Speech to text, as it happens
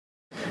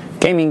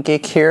Gaming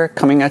Geek here,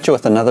 coming at you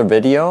with another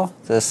video.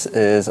 This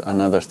is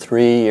another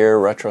 3-year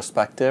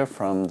retrospective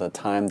from the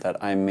time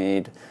that I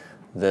made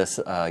this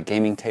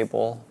gaming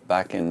table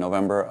back in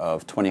November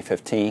of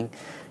 2015.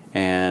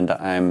 And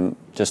I'm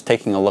just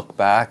taking a look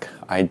back.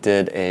 I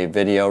did a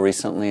video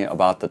recently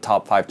about the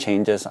top 5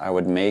 changes I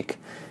would make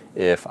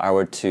if I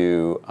were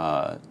to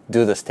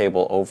do this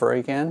table over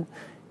again.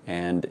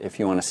 And if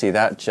you want to see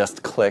that,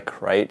 just click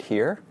right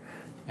here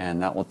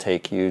and that will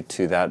take you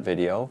to that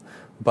video.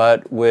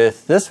 But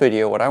with this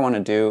video, what I want to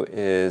do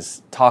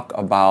is talk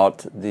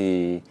about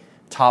the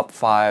top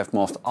 5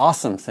 most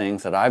awesome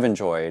things that I've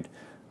enjoyed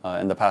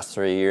in the past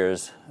 3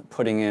 years,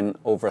 putting in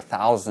over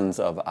thousands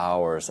of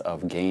hours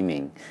of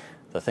gaming,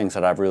 the things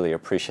that I've really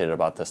appreciated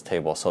about this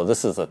table. So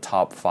this is the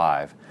top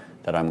 5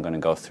 that I'm going to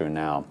go through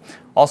now.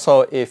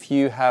 Also, if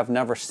you have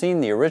never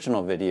seen the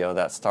original video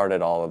that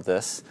started all of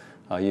this,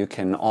 you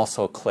can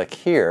also click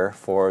here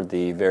for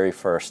the very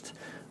first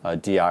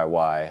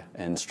DIY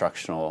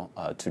instructional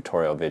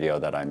tutorial video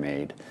that I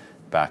made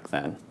back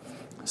then.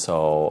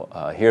 So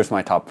here's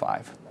my top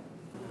 5.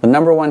 The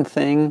number one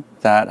thing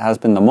that has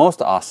been the most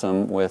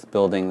awesome with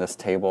building this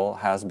table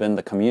has been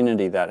the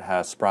community that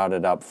has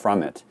sprouted up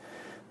from it.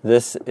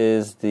 This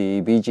is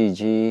the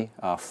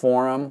BGG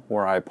forum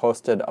where I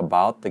posted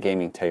about the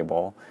gaming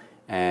table,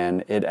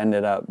 and it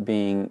ended up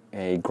being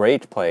a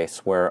great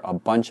place where a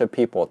bunch of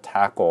people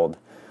tackled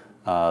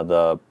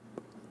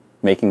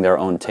making their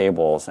own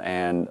tables,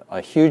 and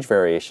a huge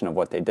variation of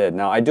what they did.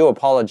 Now, I do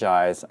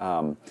apologize,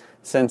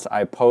 since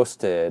I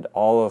posted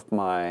all of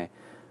my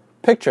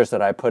pictures that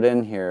I put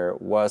in here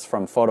was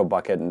from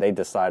PhotoBucket, and they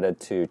decided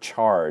to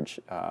charge,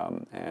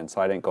 and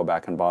so I didn't go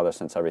back and bother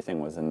since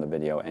everything was in the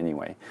video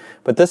anyway.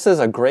 But this is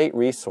a great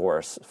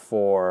resource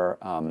for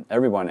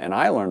everyone, and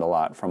I learned a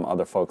lot from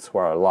other folks who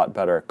are a lot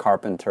better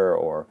carpenter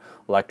or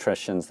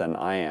electricians than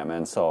I am.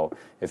 And so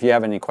if you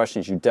have any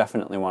questions, you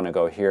definitely want to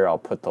go here. I'll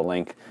put the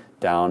link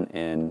down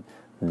in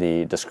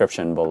the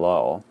description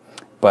below.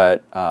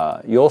 But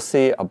you'll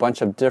see a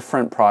bunch of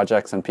different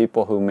projects and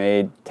people who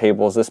made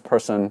tables. This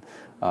person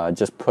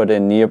just put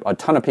in, a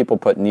ton of people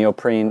put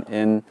neoprene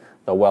in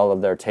the well of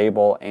their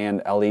table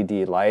and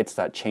LED lights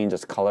that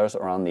changes colors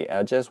around the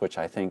edges, which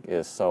I think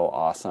is so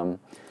awesome.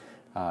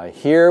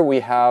 Here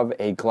we have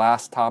a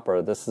glass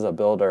topper. This is a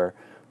builder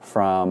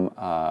from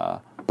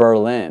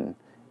Berlin,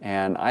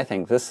 and I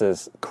think this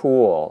is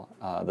cool.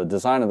 The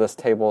design of this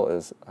table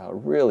is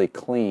really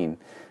clean,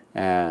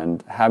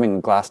 and having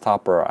a glass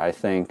topper, I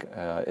think,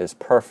 is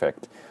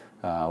perfect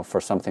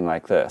for something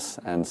like this.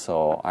 And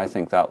so I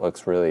think that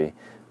looks really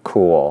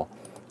cool.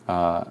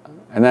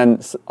 And then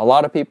a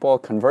lot of people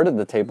converted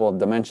the table,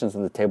 dimensions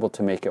of the table,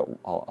 to make it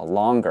a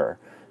longer.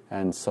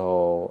 And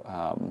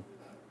so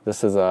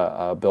this is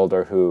a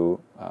builder who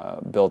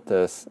built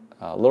this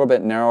a little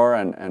bit narrower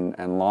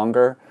and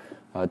longer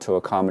to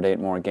accommodate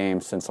more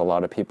games, since a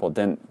lot of people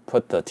didn't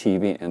put the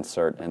TV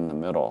insert in the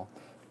middle.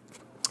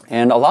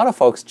 And a lot of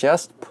folks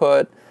just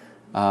put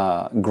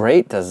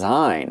great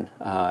design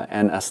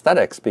and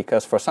aesthetics,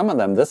 because for some of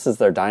them this is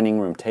their dining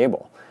room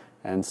table.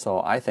 And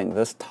so I think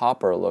this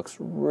topper looks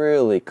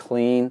really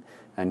clean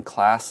and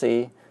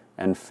classy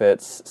and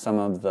fits some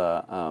of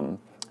the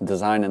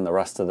design in the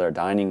rest of their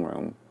dining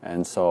room.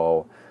 And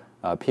so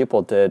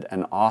people did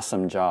an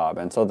awesome job.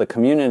 And so the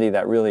community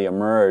that really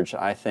emerged,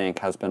 I think,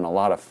 has been a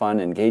lot of fun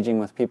engaging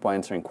with people,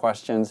 answering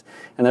questions.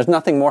 And there's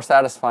nothing more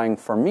satisfying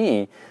for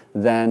me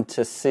than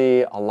to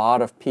see a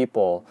lot of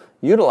people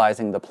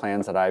utilizing the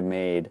plans that I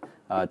made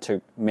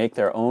to make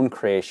their own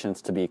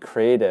creations, to be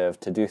creative,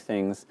 to do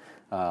things.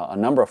 A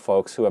number of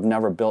folks who have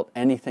never built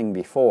anything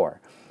before.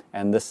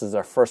 And this is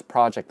their first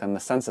project, and the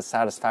sense of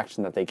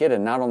satisfaction that they get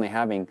in not only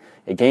having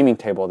a gaming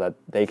table that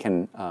they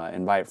can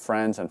invite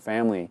friends and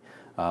family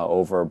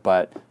over,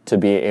 but to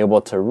be able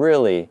to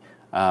really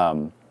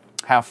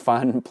have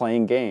fun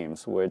playing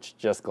games, which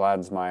just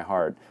gladdens my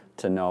heart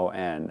to no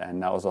end.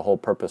 And that was the whole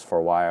purpose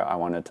for why I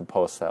wanted to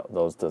post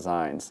those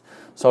designs.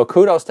 So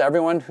kudos to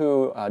everyone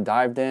who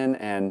dived in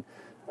and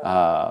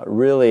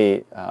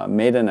really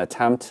made an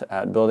attempt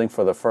at building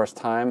for the first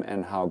time,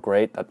 and how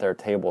great that their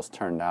tables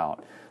turned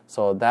out.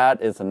 So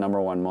that is the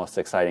number one most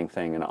exciting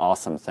thing and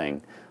awesome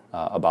thing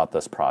about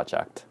this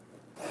project.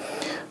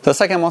 The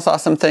second most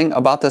awesome thing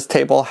about this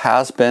table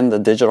has been the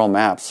digital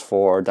maps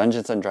for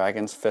Dungeons &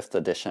 Dragons 5th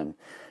edition.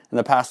 In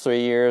the past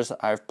 3 years,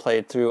 I've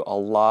played through a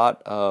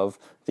lot of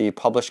the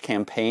published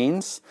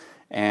campaigns,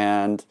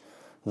 and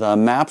the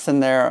maps in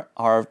there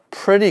are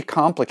pretty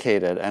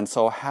complicated, and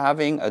so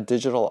having a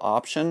digital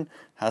option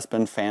has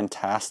been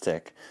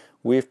fantastic.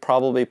 We've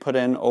probably put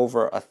in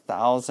over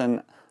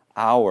 1,000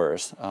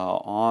 hours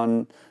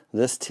on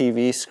this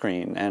TV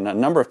screen, and a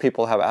number of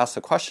people have asked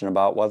the question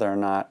about whether or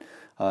not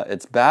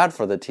it's bad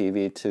for the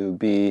TV to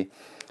be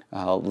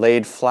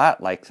laid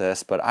flat like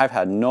this, but I've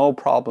had no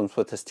problems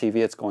with this TV.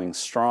 It's going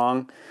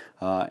strong,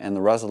 and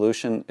the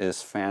resolution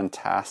is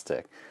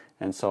fantastic.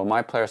 And so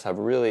my players have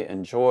really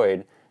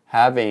enjoyed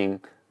having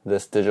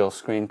this digital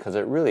screen, because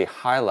it really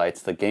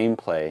highlights the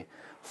gameplay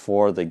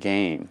for the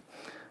game.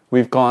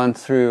 We've gone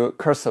through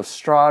Curse of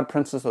Strahd,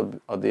 Princess of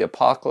the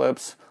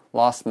Apocalypse,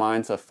 Lost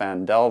Mines of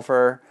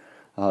Phandelver,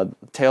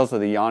 Tales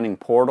of the Yawning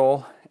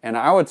Portal, and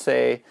I would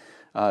say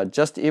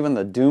just even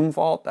the Doom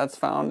Vault that's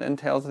found in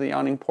Tales of the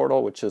Yawning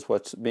Portal, which is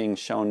what's being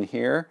shown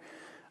here,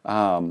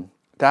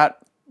 that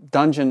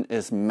dungeon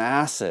is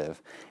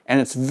massive,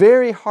 and it's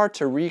very hard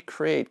to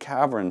recreate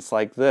caverns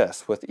like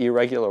this with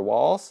irregular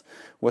walls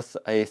with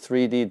a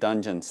 3D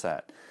dungeon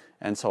set.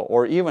 And so,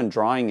 or even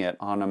drawing it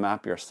on a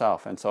map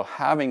yourself. And so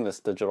having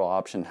this digital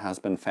option has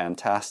been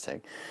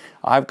fantastic.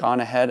 I've gone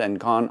ahead and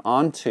gone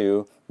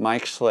onto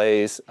Mike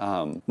Schlee's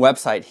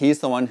website. He's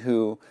the one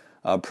who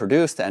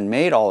produced and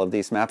made all of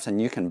these maps,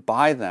 and you can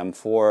buy them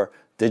for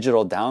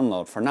digital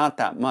download for not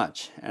that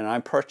much. And I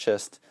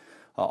purchased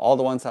all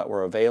the ones that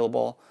were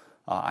available.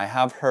 I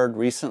have heard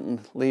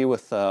recently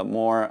with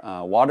more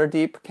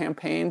Waterdeep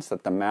campaigns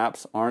that the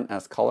maps aren't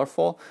as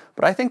colorful,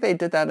 but I think they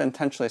did that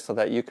intentionally so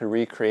that you could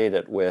recreate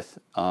it with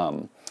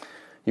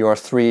your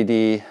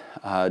 3D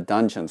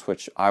dungeons,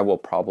 which I will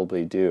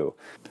probably do.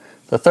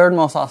 The third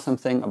most awesome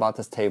thing about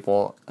this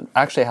table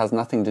actually has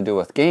nothing to do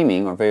with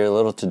gaming, or very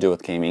little to do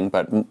with gaming,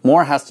 but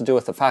more has to do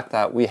with the fact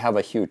that we have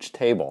a huge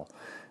table.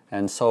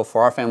 And so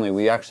for our family,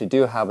 we actually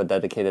do have a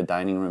dedicated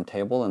dining room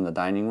table in the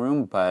dining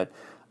room, but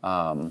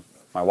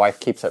my wife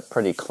keeps it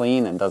pretty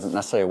clean and doesn't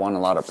necessarily want a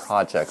lot of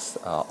projects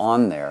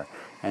on there.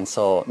 And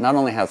so not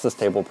only has this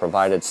table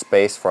provided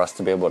space for us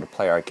to be able to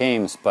play our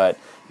games, but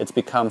it's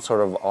become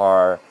sort of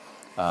our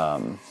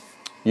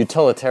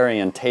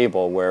utilitarian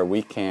table where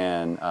we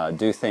can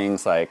do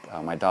things like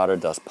my daughter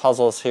does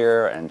puzzles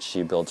here and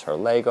she builds her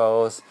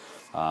Legos.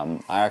 I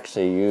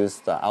actually use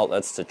the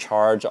outlets to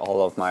charge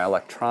all of my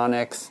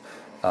electronics,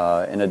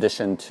 in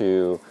addition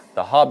to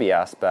the hobby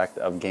aspect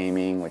of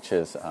gaming, which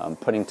is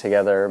putting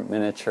together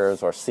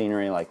miniatures or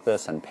scenery like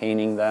this and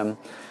painting them.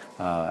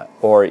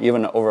 Or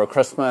even over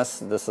Christmas,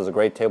 this is a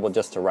great table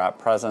just to wrap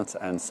presents.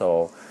 And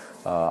so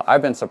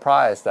I've been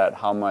surprised at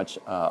how much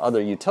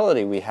other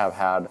utility we have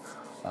had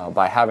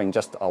by having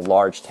just a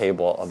large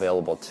table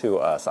available to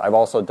us. I've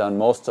also done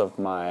most of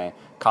my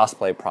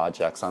cosplay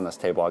projects on this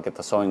table. I'll get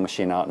the sewing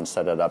machine out and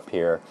set it up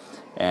here,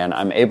 and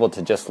I'm able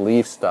to just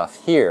leave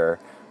stuff here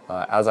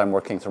as I'm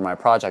working through my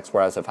projects,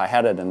 whereas if I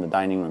had it in the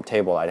dining room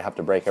table, I'd have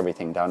to break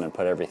everything down and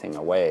put everything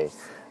away.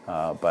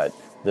 But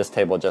this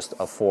table just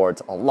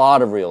affords a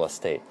lot of real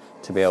estate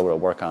to be able to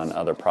work on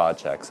other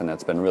projects, and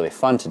it's been really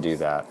fun to do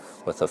that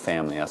with the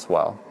family as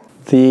well.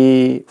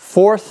 The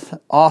fourth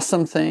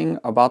awesome thing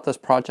about this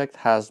project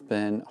has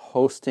been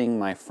hosting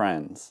my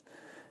friends.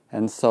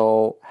 And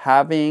so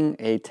having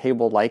a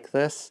table like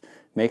this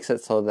makes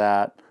it so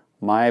that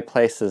my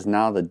place is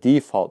now the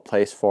default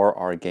place for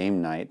our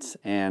game nights.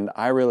 And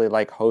I really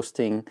like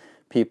hosting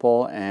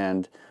people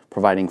and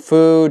providing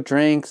food,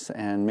 drinks,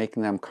 and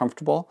making them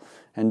comfortable,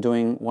 and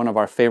doing one of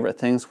our favorite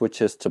things,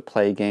 which is to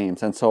play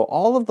games. And so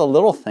all of the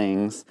little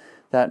things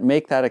that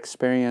make that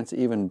experience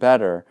even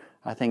better,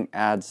 I think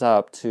adds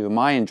up to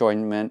my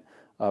enjoyment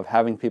of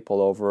having people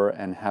over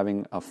and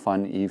having a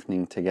fun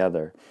evening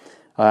together.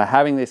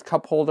 Having these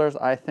cup holders,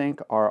 I think,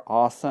 are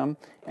awesome.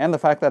 And the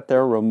fact that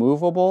they're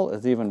removable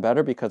is even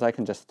better because I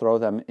can just throw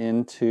them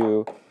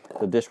into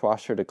the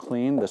dishwasher to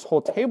clean. This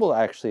whole table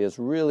actually is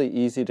really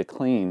easy to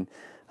clean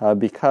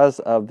because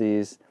of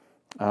these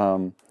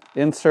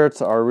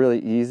inserts are really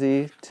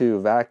easy to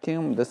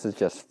vacuum. This is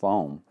just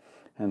foam.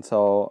 And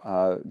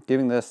so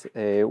giving this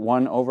a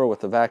one over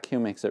with the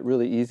vacuum makes it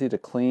really easy to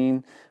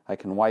clean. I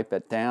can wipe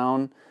it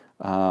down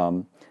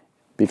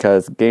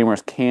because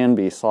gamers can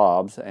be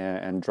slobs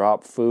and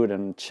drop food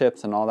and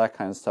chips and all that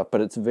kind of stuff,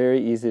 but it's very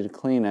easy to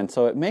clean. And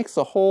so it makes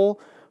the whole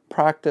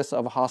practice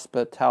of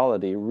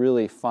hospitality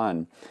really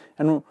fun.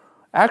 And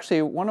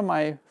actually, one of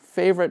my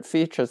favorite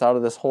features out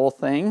of this whole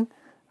thing,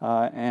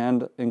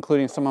 and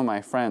including some of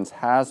my friends,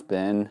 has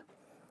been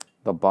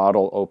the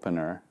bottle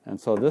opener.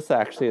 And so this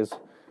actually is,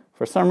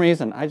 for some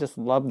reason, I just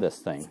love this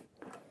thing.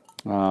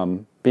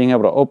 Being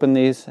able to open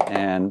these,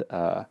 and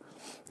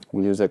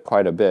we use it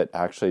quite a bit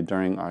actually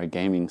during our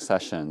gaming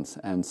sessions.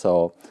 And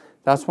so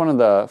that's one of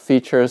the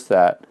features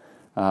that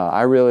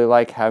I really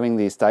like, having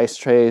these dice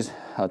trays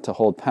to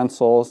hold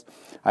pencils.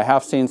 I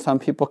have seen some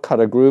people cut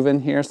a groove in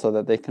here so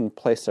that they can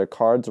place their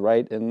cards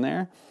right in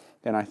there.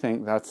 And I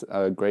think that's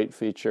a great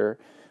feature.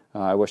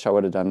 I wish I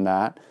would have done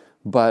that.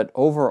 But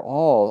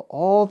overall,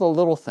 all the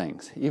little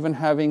things, even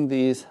having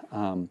these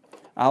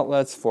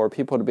outlets for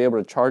people to be able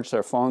to charge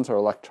their phones or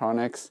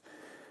electronics,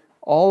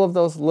 all of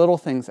those little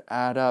things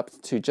add up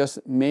to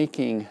just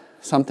making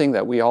something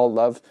that we all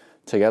love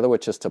together,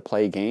 which is to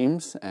play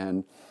games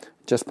and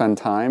just spend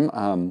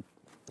time,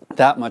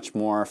 that much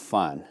more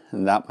fun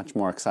and that much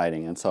more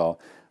exciting. And so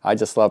I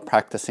just love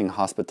practicing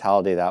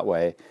hospitality that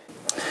way.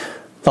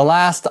 The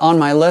last on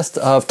my list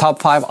of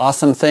top 5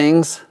 awesome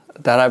things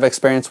that I've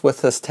experienced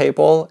with this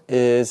table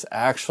is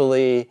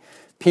actually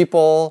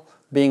people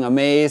being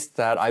amazed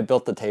that I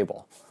built the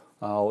table.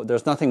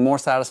 There's nothing more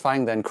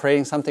satisfying than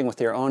creating something with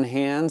your own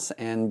hands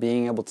and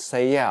being able to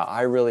say, yeah,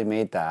 I really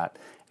made that.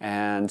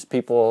 And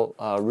people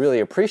really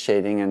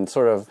appreciating and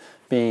sort of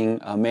being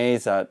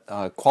amazed that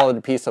a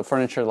quality piece of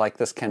furniture like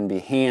this can be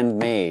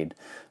handmade.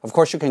 Of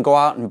course, you can go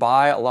out and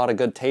buy a lot of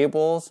good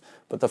tables,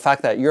 but the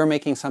fact that you're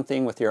making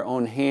something with your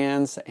own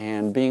hands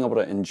and being able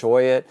to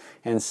enjoy it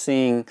and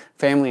seeing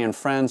family and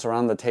friends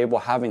around the table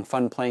having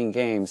fun playing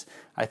games,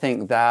 I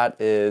think that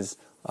is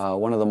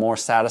one of the more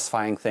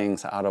satisfying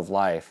things out of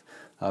life.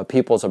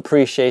 People's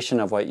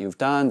appreciation of what you've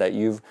done, that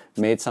you've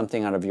made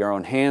something out of your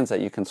own hands that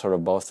you can sort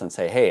of boast and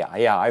say, hey,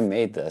 yeah, I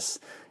made this.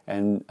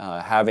 And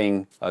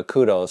having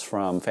kudos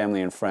from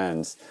family and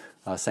friends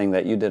saying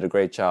that you did a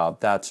great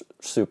job, that's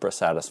super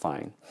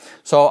satisfying.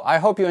 So I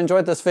hope you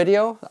enjoyed this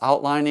video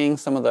outlining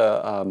some of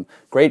the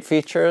great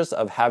features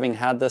of having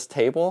had this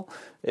table.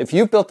 If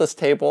you've built this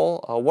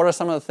table, what are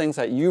some of the things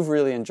that you've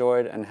really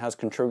enjoyed and has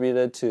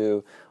contributed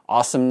to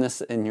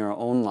awesomeness in your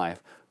own life?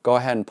 Go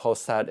ahead and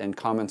post that in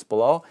comments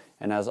below.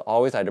 And as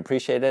always, I'd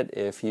appreciate it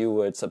if you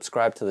would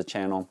subscribe to the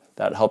channel.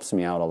 That helps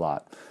me out a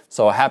lot.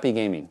 So happy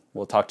gaming.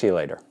 We'll talk to you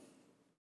later.